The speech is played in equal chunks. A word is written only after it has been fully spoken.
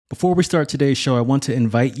Before we start today's show, I want to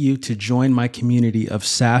invite you to join my community of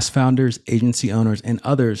SaaS founders, agency owners, and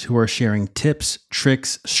others who are sharing tips,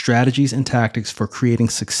 tricks, strategies, and tactics for creating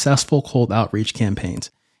successful cold outreach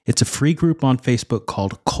campaigns. It's a free group on Facebook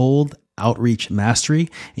called Cold Outreach Mastery,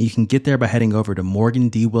 and you can get there by heading over to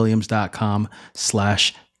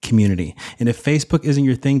morgandwilliams.com/community. And if Facebook isn't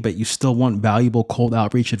your thing, but you still want valuable cold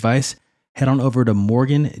outreach advice, head on over to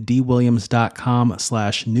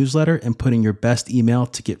morgandwilliams.com/newsletter and put in your best email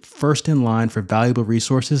to get first in line for valuable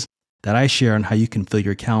resources that I share on how you can fill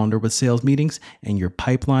your calendar with sales meetings and your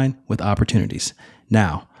pipeline with opportunities.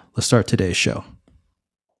 Now, let's start today's show.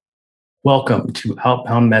 Welcome to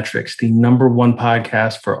Outbound Metrics, the #1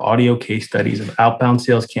 podcast for audio case studies of outbound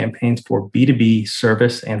sales campaigns for B2B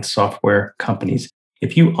service and software companies.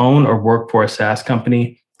 If you own or work for a SaaS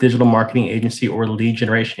company, digital marketing agency, or lead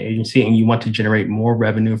generation agency, and you want to generate more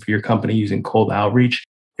revenue for your company using cold outreach,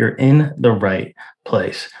 you're in the right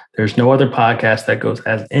place. There's no other podcast that goes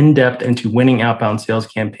as in-depth into winning outbound sales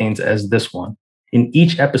campaigns as this one. In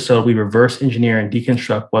each episode, we reverse engineer and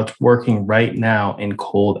deconstruct what's working right now in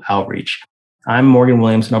cold outreach. I'm Morgan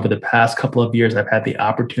Williams, and over the past couple of years, I've had the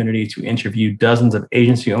opportunity to interview dozens of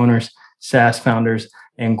agency owners, SaaS founders,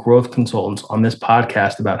 and growth consultants on this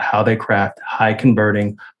podcast about how they craft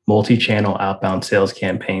high-converting, multi-channel outbound sales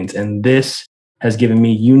campaigns. And this has given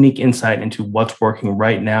me unique insight into what's working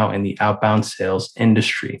right now in the outbound sales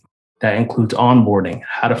industry. That includes onboarding,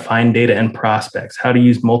 how to find data and prospects, how to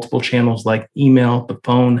use multiple channels like email, the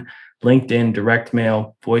phone, LinkedIn, direct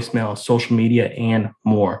mail, voicemail, social media, and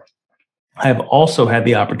more. I have also had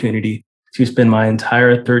the opportunity to spend my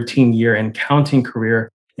entire 13-year and counting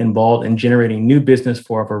career involved in generating new business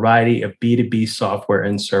for a variety of B2B software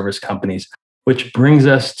and service companies, which brings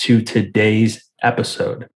us to today's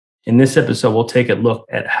episode. In this episode, we'll take a look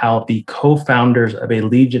at how the co-founders of a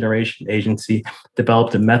lead generation agency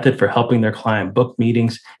developed a method for helping their client book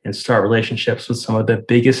meetings and start relationships with some of the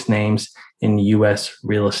biggest names in U.S.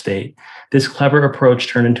 real estate. This clever approach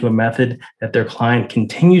turned into a method that their client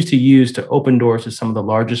continues to use to open doors to some of the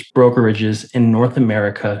largest brokerages in North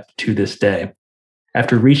America to this day.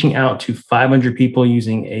 After reaching out to 500 people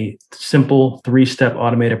using a simple 3-step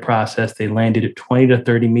automated process, they landed at 20 to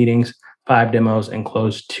 30 meetings, 5 demos, and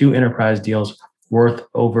closed 2 enterprise deals worth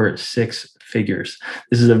over 6 figures.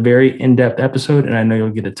 This is a very in-depth episode, and I know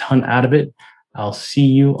you'll get a ton out of it. I'll see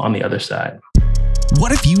you on the other side.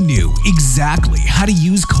 What if you knew exactly how to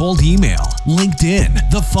use cold email, LinkedIn,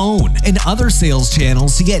 the phone, and other sales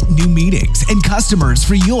channels to get new meetings and customers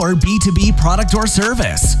for your B2B product or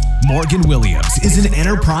service? Morgan Williams is an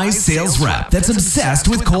enterprise sales rep that's obsessed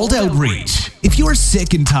with cold outreach. If you're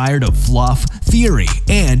sick and tired of fluff, theory,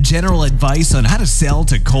 and general advice on how to sell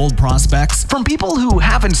to cold prospects from people who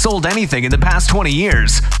haven't sold anything in the past 20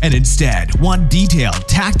 years, and instead want detailed,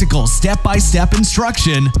 tactical, step-by-step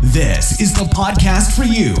instruction, this is the podcast for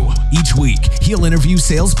you. Each week, he'll interview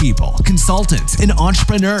salespeople, consultants, and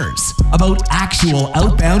entrepreneurs about actual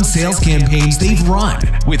outbound sales campaigns they've run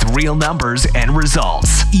with real numbers and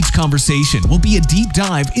results. Each conversation will be a deep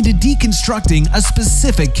dive into deconstructing a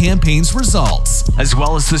specific campaign's results, as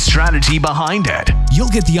well as the strategy behind it. You'll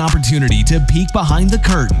get the opportunity to peek behind the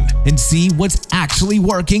curtain and see what's actually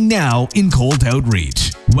working now in cold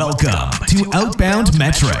outreach. Welcome to Outbound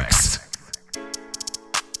Metrics.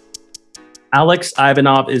 Alex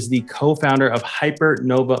Ivanov is the co-founder of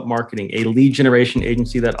Hypernova Marketing, a lead generation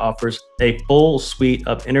agency that offers a full suite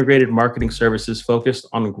of integrated marketing services focused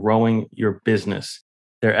on growing your business.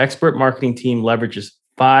 Their expert marketing team leverages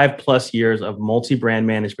 5+ years of multi-brand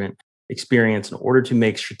management experience in order to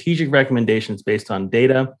make strategic recommendations based on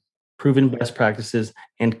data, proven best practices,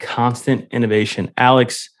 and constant innovation.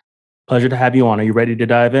 Alex, pleasure to have you on. Are you ready to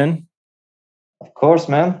dive in? Of course,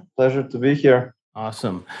 man. Pleasure to be here.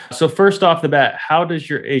 Awesome. So first off the bat, how does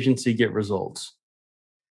your agency get results?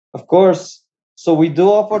 Of course. So we do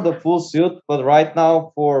offer the full suite, but right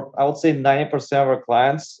now for, I would say 90% of our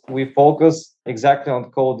clients, we focus exactly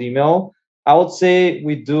on cold email. I would say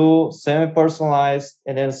we do semi-personalized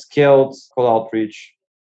and then scaled cold outreach.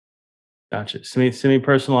 Gotcha.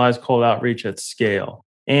 Semi-personalized cold outreach at scale.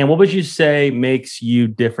 And what would you say makes you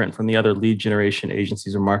different from the other lead generation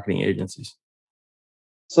agencies or marketing agencies?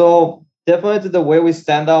 So definitely the way we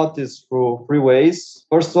stand out is through 3 ways.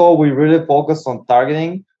 First of all, we really focus on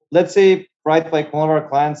targeting. Let's say, right, like one of our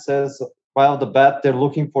clients says right off the bat, they're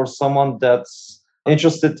looking for someone that's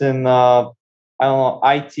interested in,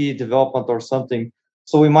 IT development or something.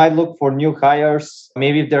 So we might look for new hires.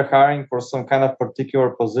 Maybe if they're hiring for some kind of particular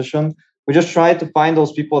position, we just try to find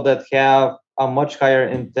those people that have a much higher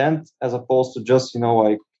intent as opposed to just,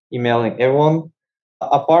 like emailing everyone.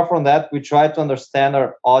 Apart from that, we try to understand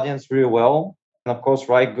our audience really well, and of course,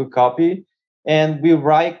 write good copy. And we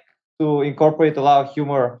write to incorporate a lot of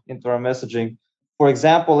humor into our messaging. For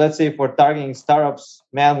example, let's say if we're targeting startups,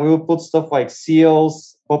 man, we will put stuff like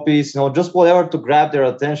seals, puppies, just whatever to grab their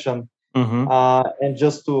attention, Mm-hmm. and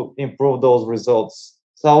just to improve those results.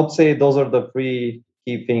 So I would say those are the three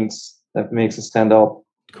key things that makes it stand out.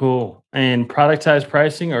 Cool. And productized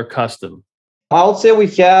pricing or custom? I would say we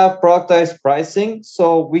have productized pricing.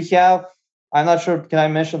 So we have, I'm not sure, can I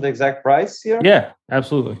mention the exact price here? Yeah,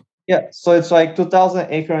 absolutely. Yeah. So it's like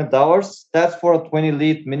 $2,800. That's for a 20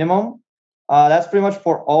 lead minimum. That's pretty much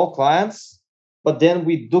for all clients. But then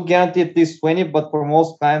we do guarantee at least 20, but for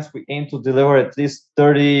most clients, we aim to deliver at least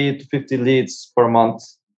 30 to 50 leads per month.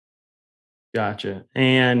 Gotcha.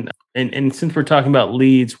 And since we're talking about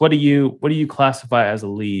leads, what do you classify as a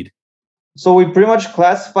lead? So we pretty much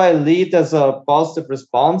classify lead as a positive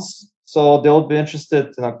response. So they'll be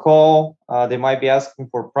interested in a call. They might be asking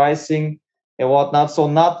for pricing and whatnot. So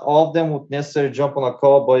not all of them would necessarily jump on a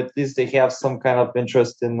call, but at least they have some kind of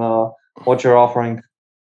interest in what you're offering.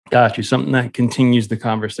 Got you. Something that continues the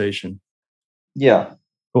conversation. Yeah.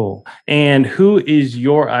 Cool. And who is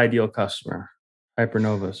your ideal customer?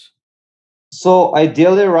 Hypernovus. So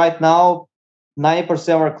ideally right now,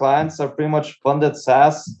 90% of our clients are pretty much funded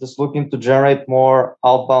SaaS, just looking to generate more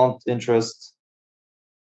outbound interest.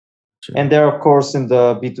 Sure. And they're, of course, in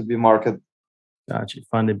the B2B market. Gotcha.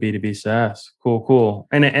 Funded B2B SaaS. Cool.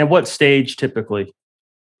 And what stage typically?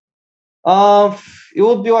 It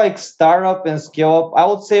would be like startup and scale up. I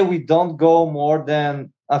would say we don't go more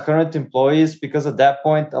than 100 employees because at that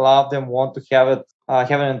point, a lot of them want to have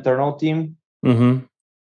an internal team. Mm-hmm.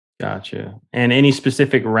 Gotcha. And any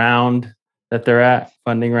specific round that they're at,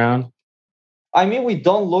 funding round? I mean, we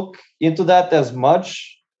don't look into that as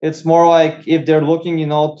much. It's more like if they're looking,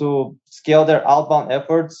 to scale their outbound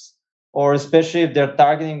efforts, or especially if they're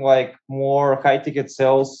targeting like more high ticket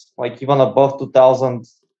sales, like even above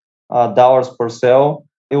 $2,000 per sale,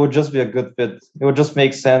 it would just be a good fit. It would just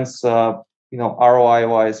make sense, ROI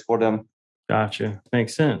wise for them. Gotcha.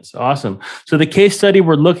 Makes sense. Awesome. So the case study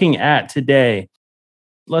we're looking at today,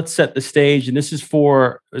 let's set the stage. And this is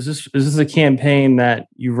is this a campaign that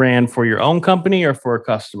you ran for your own company or for a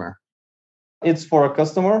customer? It's for a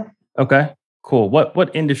customer. Okay, cool.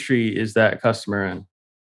 What industry is that customer in?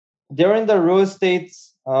 They're in the real estate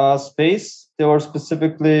space. They were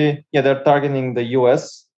specifically, they're targeting the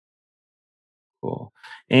US. Cool.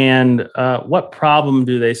 And what problem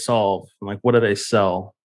do they solve? Like, what do they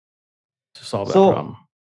sell to solve that problem?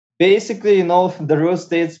 Basically, the real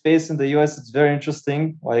estate space in the US, it's very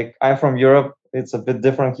interesting. Like, I'm from Europe. It's a bit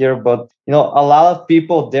different here, but, a lot of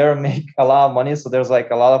people there make a lot of money. So there's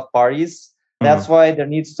like a lot of parties. That's why there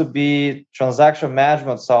needs to be transaction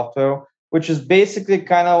management software, which is basically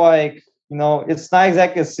kind of like, it's not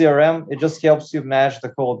exactly a CRM. It just helps you manage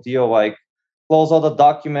the whole deal, like close all the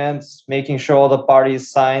documents, making sure all the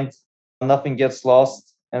parties signed, nothing gets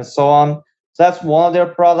lost, and so on. So that's one of their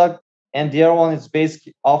products. And the other one is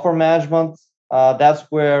basically offer management. That's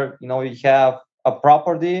where, you have a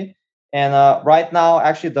property. And right now,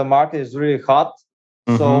 actually, the market is really hot.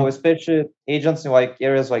 Mm-hmm. So especially agents in like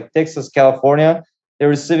areas like Texas, California, they're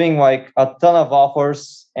receiving like a ton of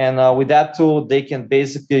offers. And with that tool, they can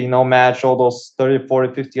basically, match all those 30,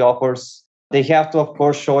 40, 50 offers. They have to, of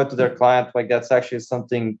course, show it to their client. Like that's actually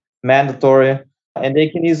something mandatory. And they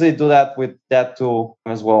can easily do that with that tool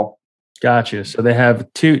as well. Gotcha. So they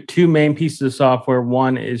have two main pieces of software.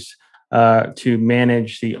 One is to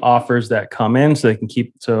manage the offers that come in,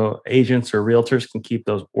 so agents or realtors can keep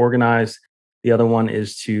those organized. The other one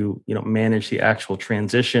is to manage the actual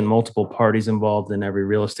transition, multiple parties involved in every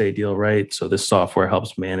real estate deal, right? So this software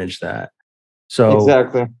helps manage that. So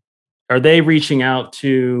exactly. Are they reaching out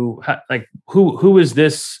to like who is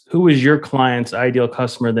your client's ideal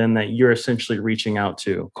customer then that you're essentially reaching out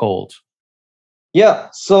to cold? Yeah,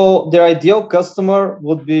 so their ideal customer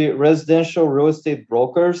would be residential real estate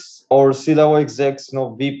brokers or C-level execs,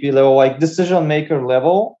 VP level, like decision maker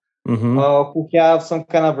level, mm-hmm. Who have some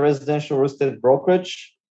kind of residential real estate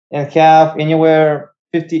brokerage and have anywhere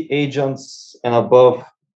 50 agents and above,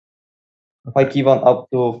 like even up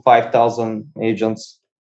to 5,000 agents.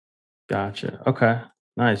 Gotcha. Okay.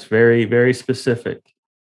 Nice. Very, very specific.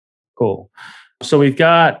 Cool. So we've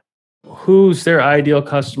got who's their ideal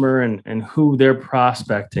customer and who they're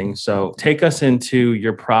prospecting. So take us into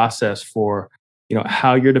your process for,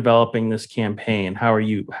 how you're developing this campaign. How are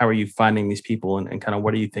you finding these people and kind of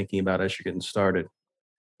what are you thinking about as you're getting started?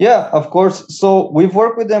 Yeah, of course. So we've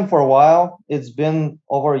worked with them for a while. It's been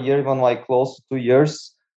over a year, even like close to 2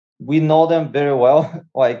 years. We know them very well.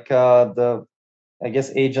 Like the I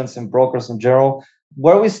guess, agents and brokers in general.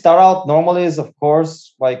 Where we start out normally is, of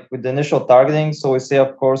course, like with the initial targeting. So we say,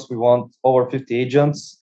 of course, we want over 50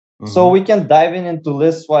 agents. So we can dive into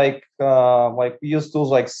lists like we use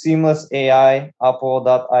tools like Seamless AI,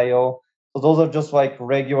 Apple.io. So those are just like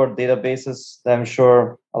regular databases that I'm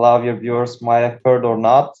sure a lot of your viewers might have heard or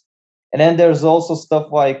not. And then there's also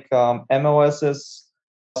stuff like MLSs.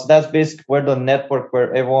 So that's basically where the network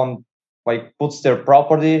where everyone like puts their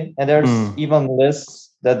property. And there's even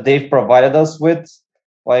lists that they've provided us with.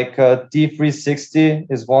 Like T360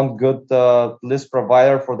 is one good list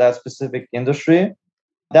provider for that specific industry.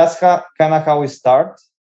 That's kind of how we start.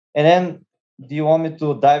 And then, do you want me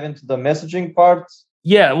to dive into the messaging part?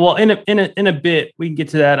 Yeah, well, in a bit we can get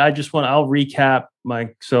to that. I'll recap,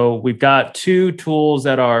 Mike. So we've got two tools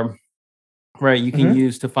that are right you can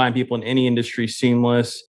use to find people in any industry: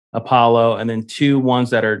 Seamless, Apollo, and then two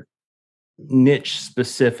ones that are niche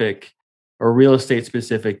specific or real estate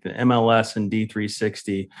specific, the MLS and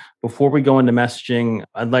D360. Before we go into messaging,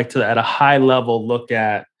 I'd like to, at a high level, look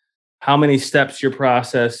at how many steps your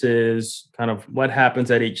process is, kind of what happens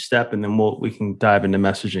at each step, and then we can dive into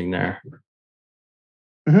messaging there.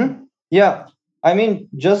 Yeah. I mean,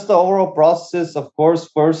 just the overall process, of course,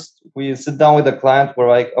 first we sit down with the client. We're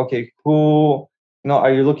like, okay, who,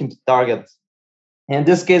 are you looking to target? In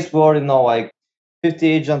this case, we already know like 50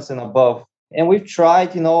 agents and above. And we've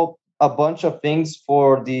tried, a bunch of things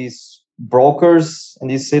for these brokers and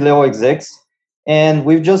these C-level execs. And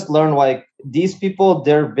we've just learned like these people,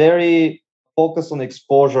 they're very focused on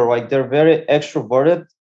exposure, like they're very extroverted.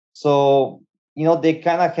 So, they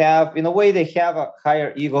kind of have, in a way, they have a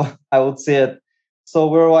higher ego, I would say it. So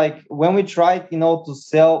we're like, when we tried, to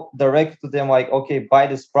sell direct to them, like, okay, buy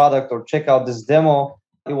this product or check out this demo,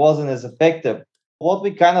 it wasn't as effective. What we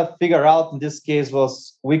kind of figured out in this case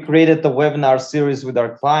was we created a webinar series with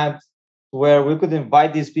our client where we could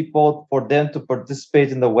invite these people for them to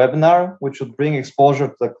participate in the webinar, which would bring exposure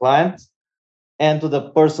to the client and to the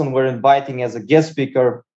person we're inviting as a guest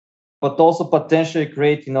speaker, but also potentially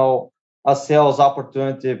create, a sales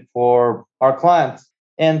opportunity for our clients.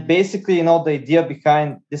 And basically, the idea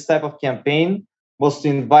behind this type of campaign was to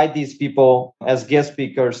invite these people as guest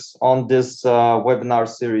speakers on this webinar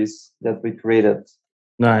series that we created.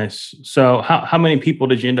 Nice. So how many people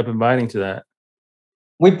did you end up inviting to that?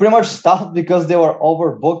 We pretty much stopped because they were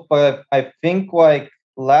overbooked, but I think like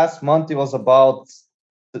last month it was about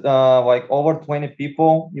like over 20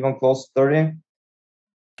 people, even close to 30.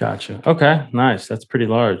 Gotcha. Okay, nice. That's pretty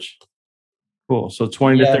large. Cool. So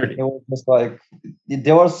 20 to 30. It was just like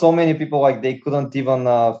there were so many people like they couldn't even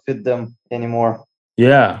fit them anymore.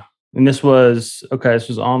 Yeah. And this was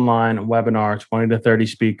online webinar, 20 to 30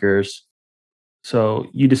 speakers. So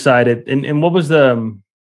you decided, and what was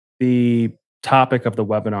the topic of the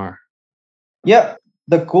webinar? Yeah.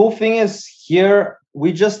 The cool thing is here,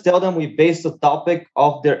 we just tell them we base the topic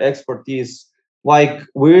of their expertise. Like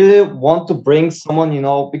we really want to bring someone,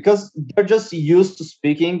 because they're just used to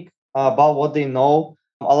speaking about what they know.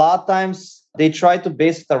 A lot of times they try to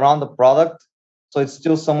base it around the product, so it's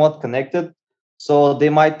still somewhat connected. So they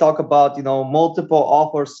might talk about, multiple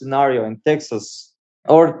offer scenario in Texas,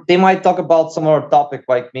 or they might talk about some other topic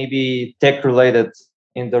like maybe tech related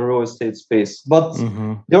in the real estate space. But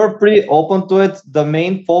they were pretty open to it. The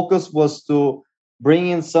main focus was to bring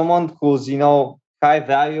in someone who's, high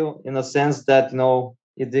value in a sense that,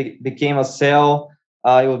 it became a sale,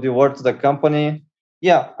 it would be worth to the company.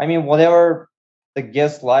 Yeah, I mean, whatever the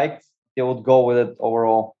guests liked, they would go with it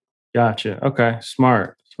overall. Gotcha. Okay,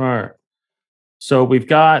 smart. So we've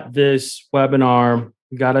got this webinar,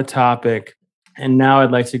 we got a topic, and now I'd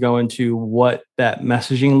like to go into what that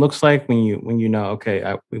messaging looks like when you know,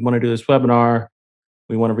 okay, we want to do this webinar,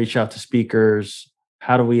 we want to reach out to speakers.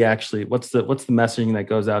 How do we actually? What's the messaging that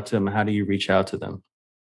goes out to them? How do you reach out to them?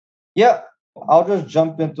 Yeah, I'll just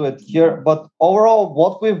jump into it here. But overall,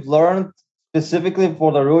 what we've learned specifically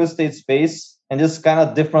for the real estate space, and this is kind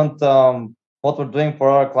of different what we're doing for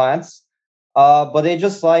our clients, but they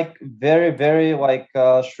just like very, very like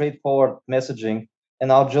straightforward messaging.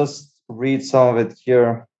 And I'll just read some of it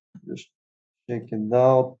here. Just check it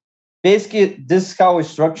out. Basically, this is how we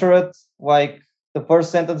structure it. Like the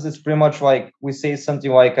first sentence is pretty much like we say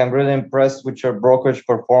something like, I'm really impressed with your brokerage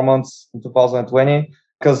performance in 2020.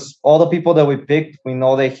 Because all the people that we picked, we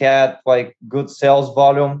know they had like good sales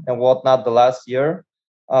volume and whatnot the last year.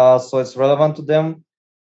 So it's relevant to them.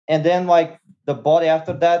 And then like the body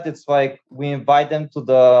after that, it's like we invite them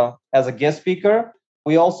as a guest speaker.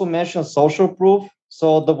 We also mention social proof.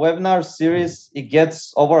 So the webinar series, it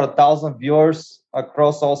gets over 1,000 viewers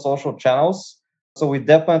across all social channels. So we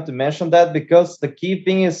definitely mention that because the key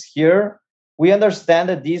thing is here, we understand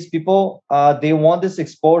that these people, they want this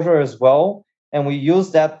exposure as well. And we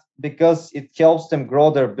use that because it helps them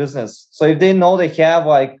grow their business. So if they know they have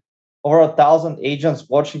like over 1,000 agents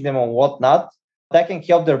watching them and whatnot, that can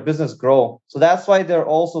help their business grow. So that's why they're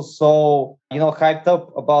also so, hyped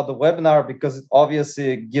up about the webinar, because it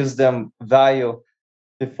obviously gives them value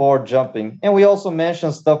before jumping. And we also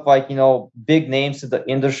mentioned stuff like, big names in the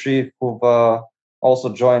industry who've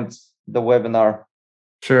also joined the webinar.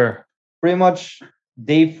 Sure. Pretty much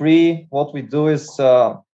day 3, what we do is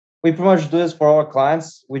we pretty much do this for our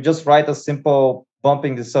clients. We just write a simple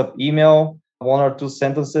bumping this up email, 1 or 2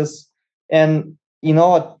 sentences. And,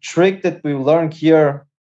 a trick that we learned here,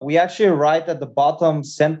 we actually write at the bottom,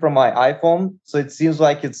 send from my iPhone. So it seems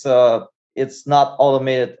like it's not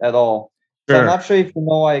automated at all. So I'm not sure if you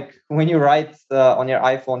know, like when you write on your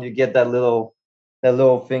iPhone, you get that little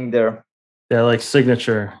thing there. Yeah, like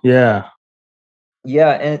signature. Yeah.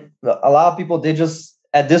 Yeah, and a lot of people, they just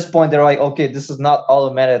at this point they're like, okay, this is not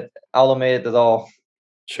automated at all.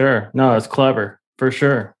 Sure. No, it's clever for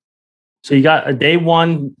sure. So you got a day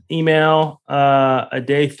 1 email, a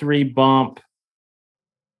day 3 bump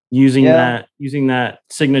using that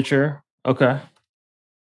signature. Okay.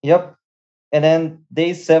 Yep. And then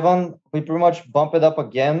day 7, we pretty much bump it up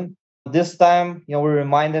again. This time, we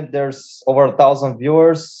remind them there's over 1,000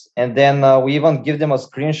 viewers, and then we even give them a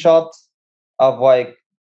screenshot of like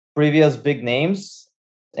previous big names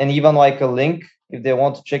and even like a link if they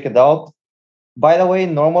want to check it out. By the way,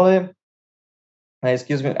 normally,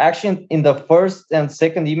 actually in the first and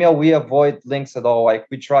second email, we avoid links at all. Like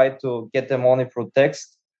we try to get them only through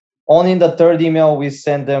text. Only in the third email, we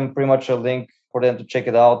send them pretty much a link for them to check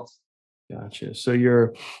it out. Gotcha. So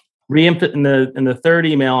you're in the third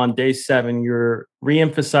email on day 7, you're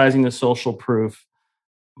re-emphasizing the social proof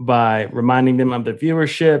by reminding them of the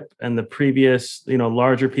viewership and the previous,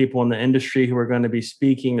 larger people in the industry who are going to be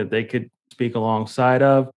speaking that they could speak alongside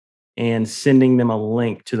of, and sending them a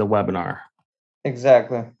link to the webinar.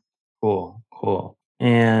 Exactly. Cool.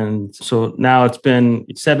 And so now it's been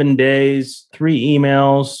 7 days, 3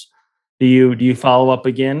 emails. Do you follow up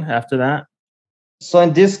again after that? So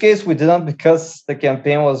in this case, we didn't, because the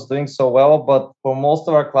campaign was doing so well. But for most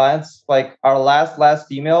of our clients, like our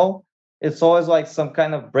last email, it's always like some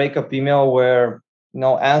kind of breakup email where,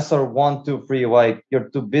 answer 1, 2, 3, like you're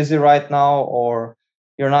too busy right now, or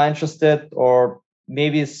you're not interested, or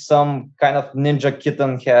maybe some kind of ninja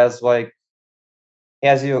kitten has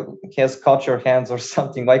caught your hands or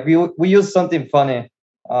something. Like we use something funny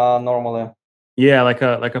normally. Yeah, like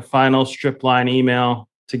a final strip line email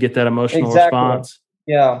to get that emotional response.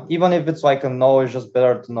 Yeah, even if it's like a no, it's just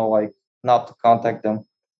better to know like not to contact them.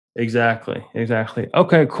 Exactly.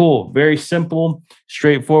 Okay, cool. Very simple,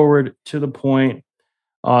 straightforward, to the point.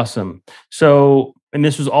 Awesome. So, and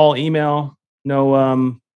this was all email,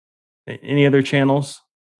 no any other channels,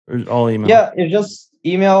 or all email? Yeah, it's just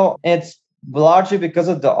email. It's largely because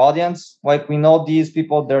of the audience. Like we know these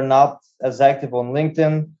people, they're not as active on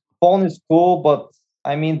LinkedIn. Phone is cool, but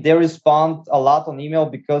I mean, they respond a lot on email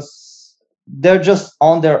because they're just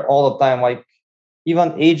on there all the time. Like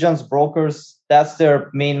even agents, brokers, that's their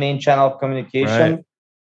main channel of communication. Right.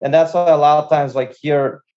 And that's why a lot of times, like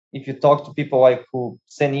here, if you talk to people like who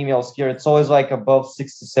send emails here, it's always like above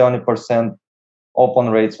 60-70% open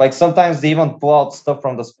rates. Like sometimes they even pull out stuff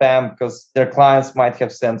from the spam because their clients might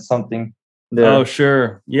have sent something there. Oh,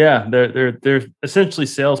 sure. Yeah. They're essentially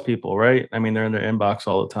salespeople, right? I mean, they're in their inbox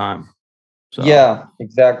all the time. So. Yeah,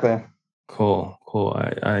 exactly. Cool.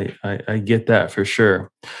 I get that for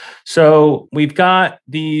sure. So we've got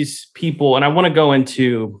these people, and I want to go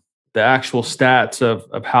into the actual stats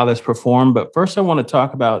of how this performed. But first, I want to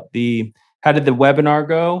talk about how did the webinar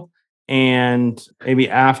go? And maybe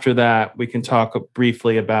after that, we can talk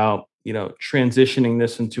briefly about, transitioning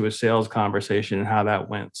this into a sales conversation and how that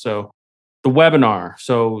went. So the webinar,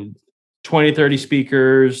 20, 30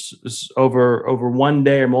 speakers over 1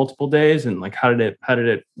 day or multiple days, and like how did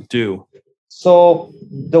it do? So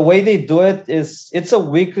the way they do it is it's a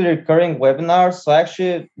weekly recurring webinar. So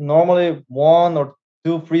actually normally 1 or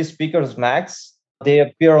 2 free speakers max, they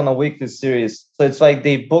appear on a weekly series. So it's like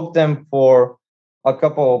they book them for a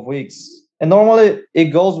couple of weeks. And normally it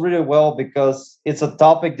goes really well because it's a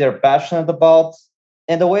topic they're passionate about.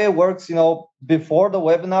 And the way it works, before the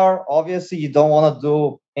webinar, obviously you don't want to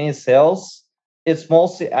do any sales. It's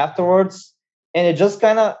mostly afterwards. And it just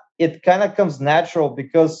kind of comes natural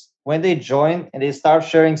because when they join and they start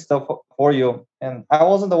sharing stuff for you, and I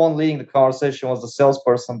wasn't the one leading the conversation, was the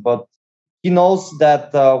salesperson, but he knows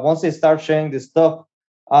that once they start sharing this stuff,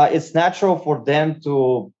 it's natural for them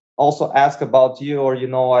to also ask about you, or,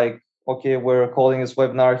 like, okay, we're calling this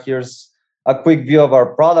webinar, here's a quick view of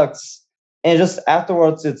our products. And just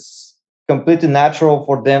afterwards, it's completely natural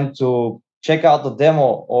for them to check out the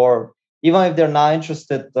demo, or even if they're not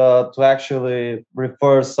interested, to actually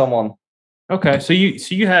refer someone. Okay, so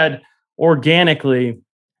you had organically,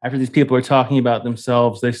 after these people are talking about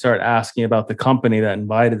themselves, they start asking about the company that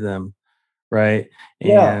invited them, right?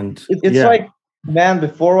 Yeah, And it's like, man,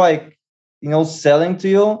 before like, selling to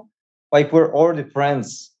you, like we're already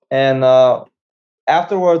friends, and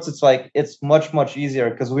afterwards it's like it's much easier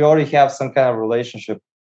because we already have some kind of relationship.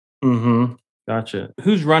 mm-hmm. Gotcha.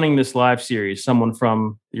 Who's running this live series? Someone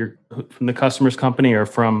from the customer's company, or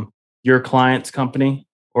from your client's company,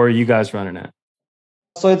 or are you guys running it?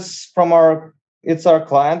 So it's our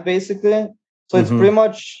client basically. So it's Mm-hmm. pretty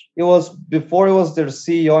much, it was before, it was their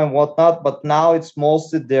CEO and whatnot, but now it's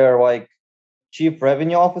mostly their like chief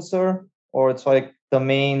revenue officer, or it's like the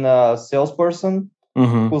main salesperson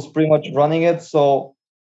Mm-hmm. who's pretty much running it. So,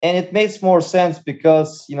 and it makes more sense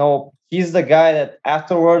because, he's the guy that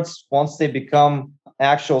afterwards, once they become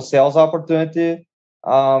actual sales opportunity,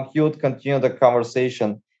 he would continue the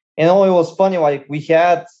conversation. And it was funny, like we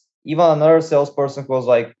had even another salesperson who was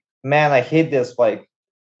like, man, I hate this. Like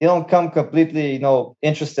they don't come completely,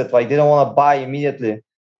 interested. Like they don't want to buy immediately.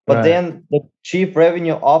 But Right. then the chief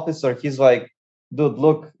revenue officer, he's like, dude,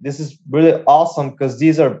 look, this is really awesome because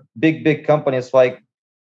these are big companies. Like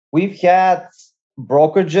we've had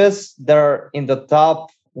brokerages that are in the top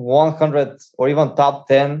 100 or even top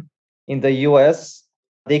 10 in the US.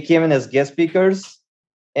 They came in as guest speakers.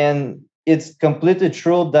 And it's completely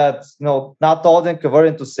true that, not all of them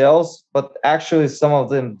converted into sales, but actually some of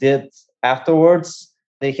them did afterwards.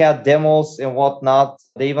 They had demos and whatnot.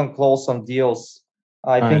 They even closed some deals.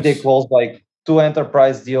 I think they Nice. closed like 2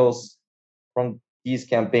 enterprise deals from these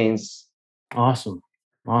campaigns. Awesome.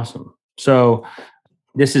 So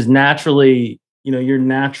this is naturally, you're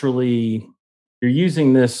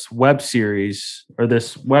using this web series or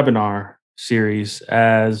this webinar series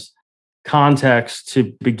as context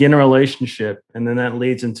to begin a relationship, and then that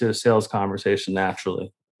leads into a sales conversation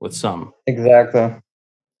naturally with some. Exactly.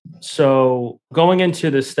 So going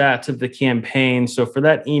into the stats of the campaign, so for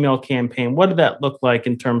that email campaign, what did that look like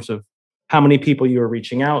in terms of how many people you were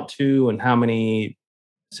reaching out to and how many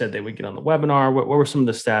said they would get on the webinar? What were some of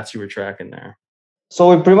the stats you were tracking there? So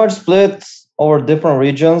we pretty much split over different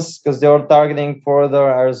regions because they were targeting Florida,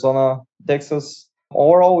 Arizona, Texas.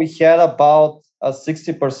 Overall, we had about a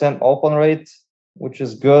 60% open rate, which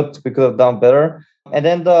is good. We could have done better. And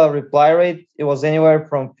then the reply rate, it was anywhere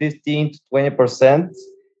from 15 to 20%.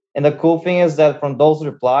 And the cool thing is that from those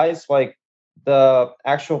replies, like the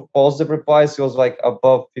actual positive replies, it was like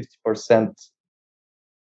above 50%.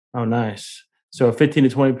 Oh, nice. So a 15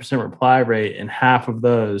 to 20% reply rate, and half of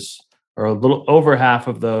those, or a little over half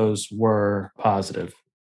of those, were positive.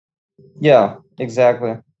 Yeah,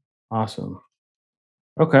 exactly. Awesome.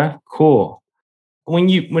 Okay, cool. When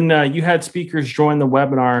you had speakers join the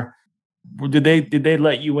webinar, did they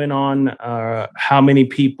let you in on how many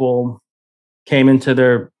people came into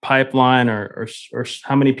their pipeline, or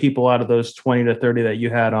how many people out of those 20 to 30 that you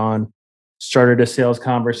had on started a sales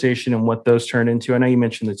conversation, and what those turned into? I know you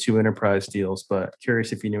mentioned the 2 enterprise deals, but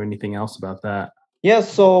curious if you knew anything else about that. Yeah,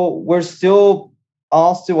 so we're still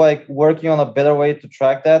honestly like working on a better way to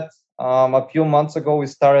track that. A few months ago, we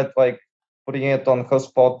started like putting it on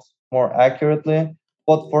HubSpot more accurately.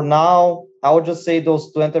 But for now, I would just say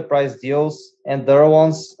those 2 enterprise deals and the other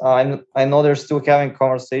ones, I know they're still having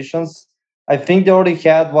conversations. I think they already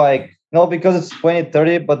had like, no, because it's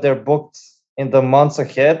 2030, but they're booked in the months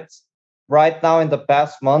ahead. Right now, in the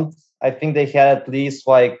past month, I think they had at least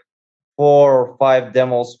like 4 or 5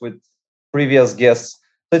 demos with previous guests.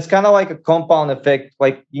 So it's kind of like a compound effect.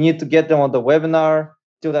 Like you need to get them on the webinar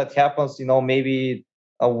till that happens, maybe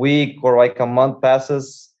a week or like a month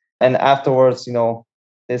passes. And afterwards,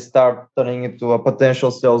 they start turning into a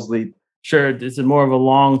potential sales lead. Sure, it's more of a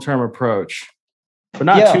long-term approach, but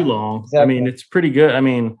not too Yeah, long. I mean, exactly. it's pretty good. I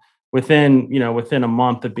mean, within a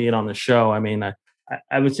month of being on the show, I mean,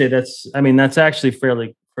 I would say that's actually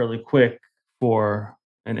fairly quick for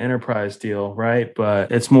an enterprise deal, right?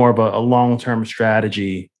 But it's more of a long-term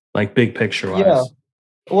strategy, like big picture Yeah. wise.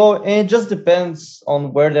 Well, and it just depends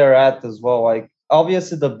on where they're at as well. Like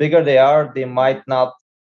obviously the bigger they are, they might not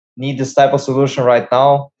need this type of solution right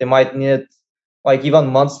now. They might need it like even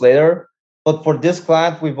months later. But for this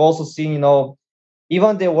client, we've also seen,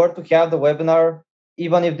 even they were to have the webinar,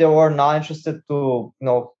 even if they were not interested to,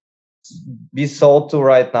 be sold to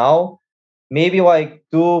right now, maybe like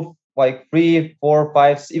 2, like 3, 4,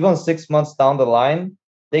 5, even 6 months down the line,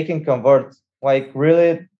 they can convert. Like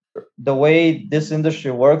really, the way this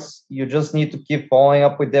industry works, you just need to keep following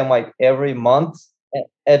up with them like every month.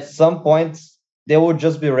 At some point, they will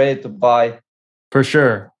just be ready to buy. For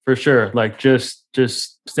sure. For sure. Like just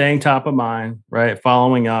staying top of mind, right?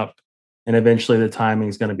 Following up, and eventually the timing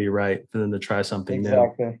is going to be right for them to try something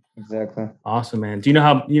new. Exactly. Awesome, man. Do you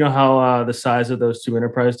know how the size of those 2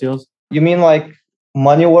 enterprise deals? You mean like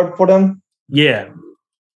money worth for them? Yeah.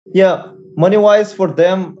 Yeah. Money wise for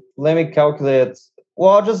them, let me calculate.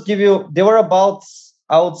 Well, I'll just give you, they were about,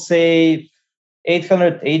 I would say,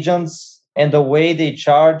 800 agents. And the way they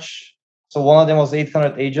charge, so one of them was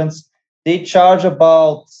 800 agents. They charge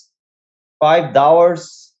about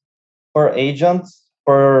 $5 per agent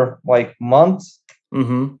per like month.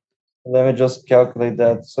 Mm-hmm. Let me just calculate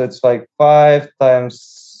that. So it's like 5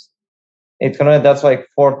 times 800. That's like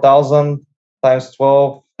 4,000 times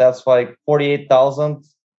 12. That's like 48,000.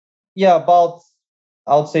 Yeah, about,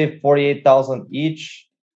 I would say 48,000 each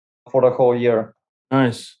for the whole year.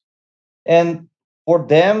 Nice. And for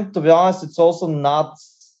them, to be honest, it's also not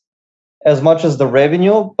as much as the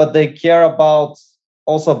revenue, but they care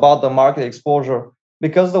also about the market exposure.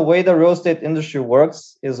 Because the way the real estate industry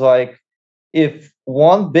works is like, if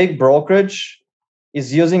one big brokerage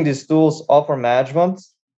is using these tools, offer management,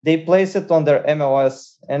 they place it on their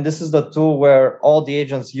MLS, and this is the tool where all the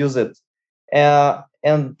agents use it.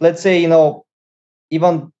 And let's say,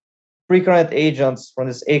 even pre-current agents from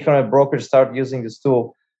this 800 brokerage start using this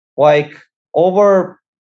tool, like over,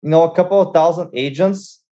 a couple of thousand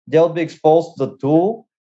agents, they'll be exposed to the tool,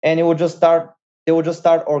 and they will just start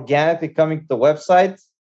organically coming to the website,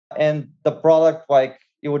 and the product, like,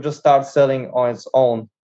 it will just start selling on its own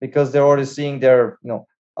because they're already seeing their,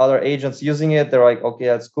 other agents using it. They're like, okay,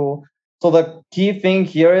 that's cool. So the key thing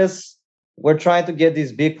here is we're trying to get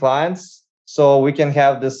these big clients so we can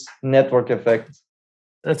have this network effect.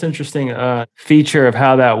 That's interesting feature of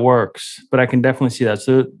how that works, but I can definitely see that.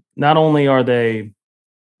 So not only are they,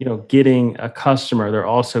 getting a customer, they're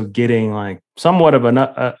also getting like somewhat of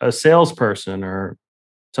a salesperson or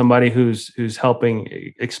somebody who's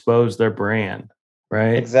helping expose their brand,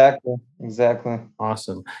 right? Exactly.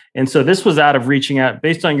 Awesome. And so this was out of reaching out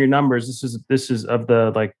based on your numbers. This is of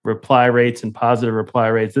the like reply rates and positive reply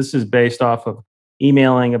rates. This is based off of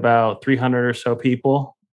emailing about 300 or so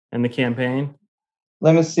people in the campaign.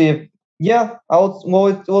 Let me see. It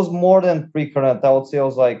was more than pre-current. I would say it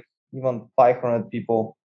was like even 500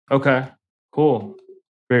 people. Okay, cool.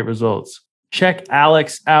 Great results. Check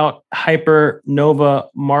Alex out,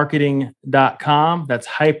 hypernovamarketing.com. That's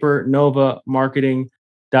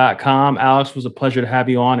hypernovamarketing.com. Alex, was a pleasure to have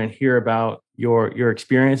you on and hear about your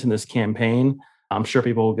experience in this campaign. I'm sure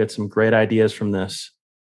people will get some great ideas from this.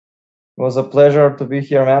 It was a pleasure to be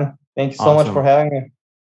here, man. Thank you so much for having me.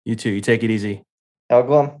 You too. You take it easy. Have a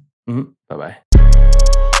good one. Mm-hmm. Bye-bye.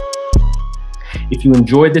 If you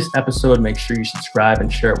enjoyed this episode, make sure you subscribe and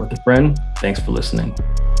share it with a friend. Thanks for listening.